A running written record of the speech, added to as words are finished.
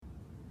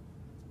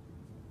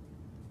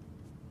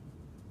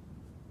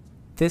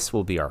This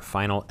will be our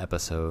final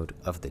episode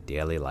of the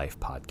Daily Life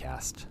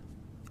podcast.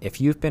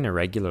 If you've been a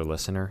regular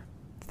listener,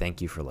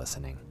 thank you for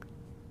listening.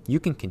 You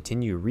can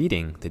continue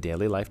reading the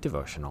Daily Life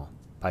devotional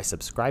by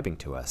subscribing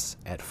to us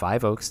at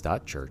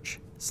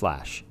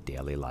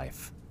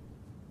fiveoaks.church/dailylife.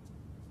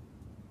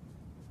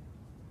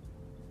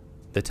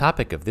 The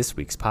topic of this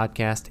week's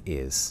podcast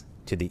is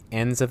To the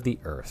Ends of the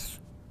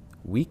Earth,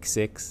 Week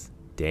 6,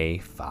 Day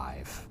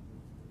 5.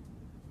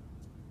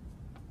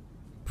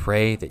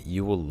 Pray that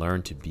you will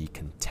learn to be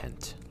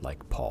content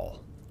like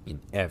Paul in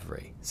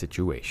every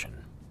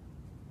situation.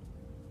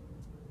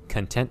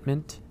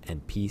 Contentment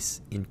and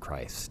peace in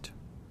Christ.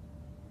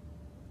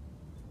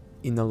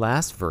 In the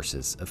last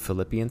verses of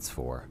Philippians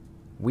 4,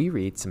 we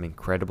read some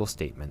incredible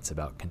statements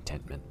about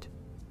contentment.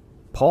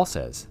 Paul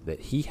says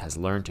that he has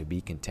learned to be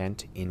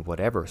content in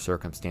whatever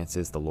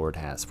circumstances the Lord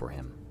has for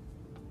him.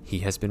 He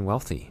has been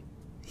wealthy,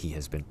 he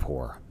has been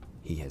poor,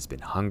 he has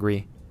been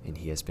hungry, and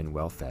he has been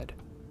well fed.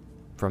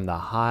 From the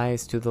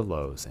highs to the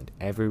lows and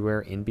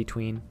everywhere in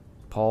between,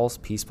 Paul's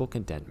peaceful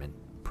contentment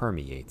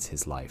permeates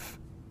his life.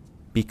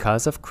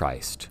 Because of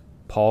Christ,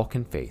 Paul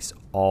can face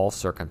all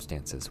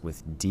circumstances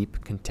with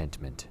deep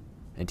contentment,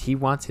 and he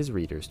wants his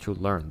readers to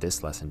learn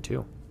this lesson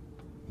too.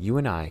 You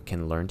and I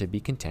can learn to be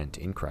content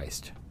in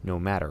Christ, no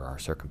matter our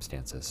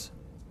circumstances.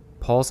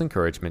 Paul's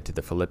encouragement to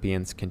the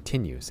Philippians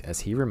continues as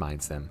he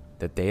reminds them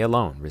that they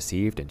alone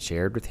received and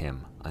shared with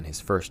him on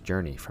his first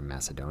journey from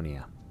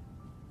Macedonia.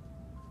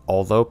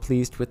 Although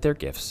pleased with their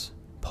gifts,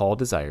 Paul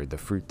desired the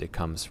fruit that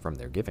comes from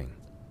their giving.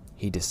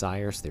 He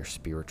desires their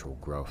spiritual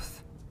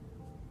growth.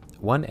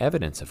 One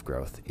evidence of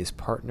growth is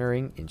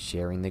partnering in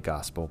sharing the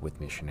gospel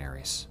with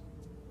missionaries.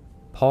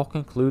 Paul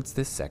concludes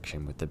this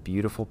section with the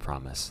beautiful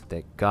promise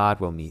that God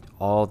will meet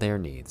all their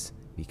needs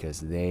because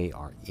they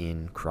are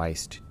in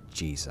Christ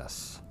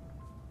Jesus.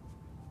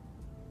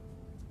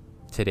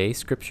 Today's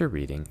scripture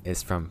reading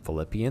is from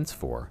Philippians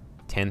 4,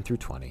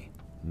 10-20,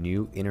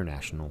 New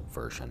International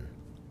Version.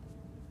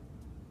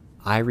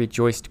 I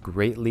rejoiced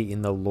greatly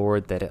in the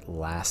Lord that at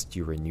last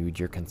you renewed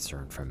your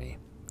concern for me.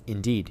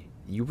 Indeed,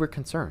 you were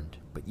concerned,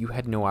 but you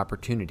had no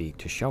opportunity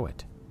to show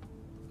it.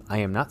 I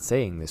am not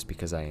saying this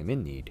because I am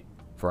in need,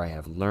 for I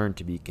have learned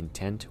to be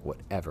content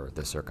whatever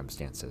the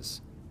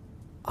circumstances.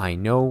 I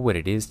know what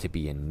it is to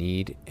be in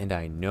need, and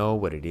I know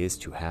what it is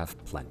to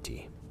have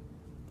plenty.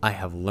 I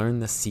have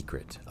learned the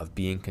secret of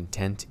being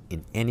content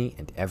in any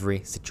and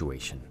every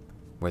situation,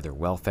 whether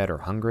well-fed or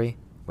hungry,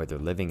 whether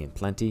living in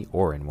plenty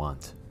or in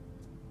want.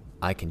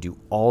 I can do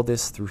all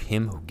this through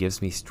him who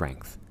gives me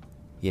strength,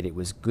 yet it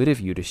was good of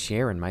you to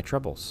share in my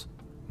troubles.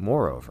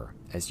 Moreover,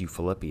 as you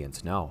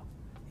Philippians know,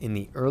 in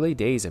the early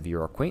days of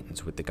your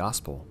acquaintance with the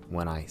gospel,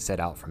 when I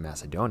set out from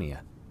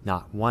Macedonia,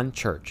 not one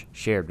church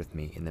shared with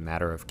me in the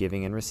matter of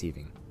giving and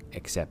receiving,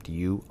 except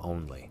you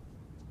only.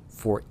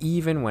 For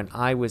even when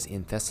I was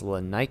in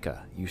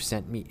Thessalonica, you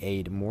sent me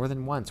aid more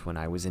than once when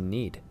I was in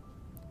need.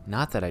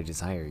 Not that I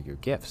desire your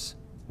gifts.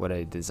 What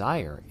I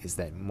desire is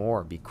that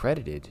more be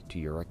credited to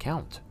your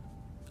account.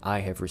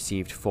 I have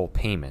received full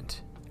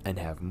payment and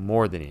have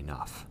more than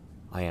enough.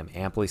 I am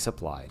amply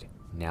supplied,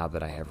 now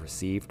that I have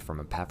received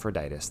from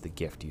Epaphroditus the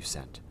gift you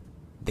sent.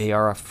 They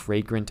are a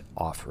fragrant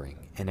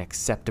offering, an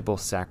acceptable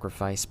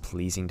sacrifice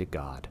pleasing to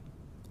God.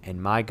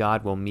 And my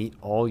God will meet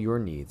all your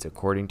needs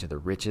according to the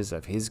riches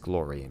of his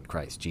glory in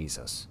Christ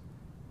Jesus.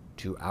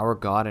 To our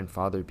God and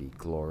Father be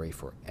glory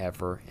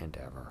forever and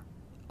ever.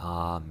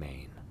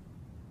 Amen.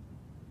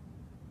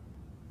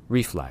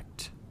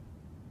 Reflect.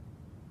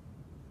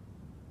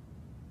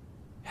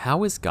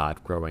 How is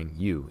God growing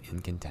you in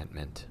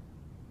contentment?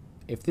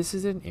 If this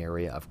is an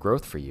area of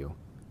growth for you,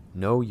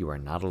 know you are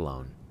not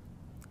alone.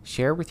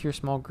 Share with your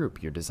small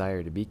group your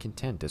desire to be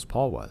content as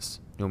Paul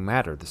was, no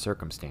matter the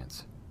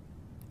circumstance.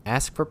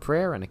 Ask for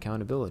prayer and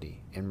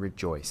accountability, and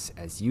rejoice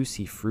as you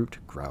see fruit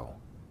grow.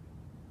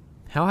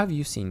 How have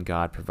you seen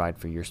God provide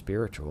for your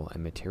spiritual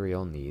and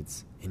material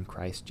needs in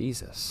Christ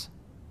Jesus?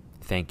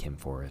 Thank him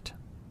for it.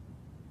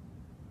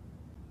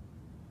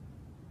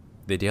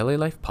 The Daily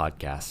Life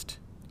Podcast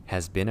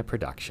has been a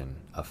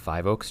production of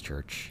Five Oaks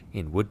Church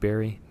in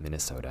Woodbury,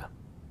 Minnesota.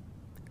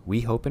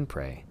 We hope and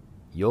pray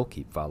you'll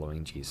keep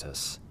following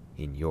Jesus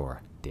in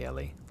your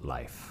daily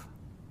life.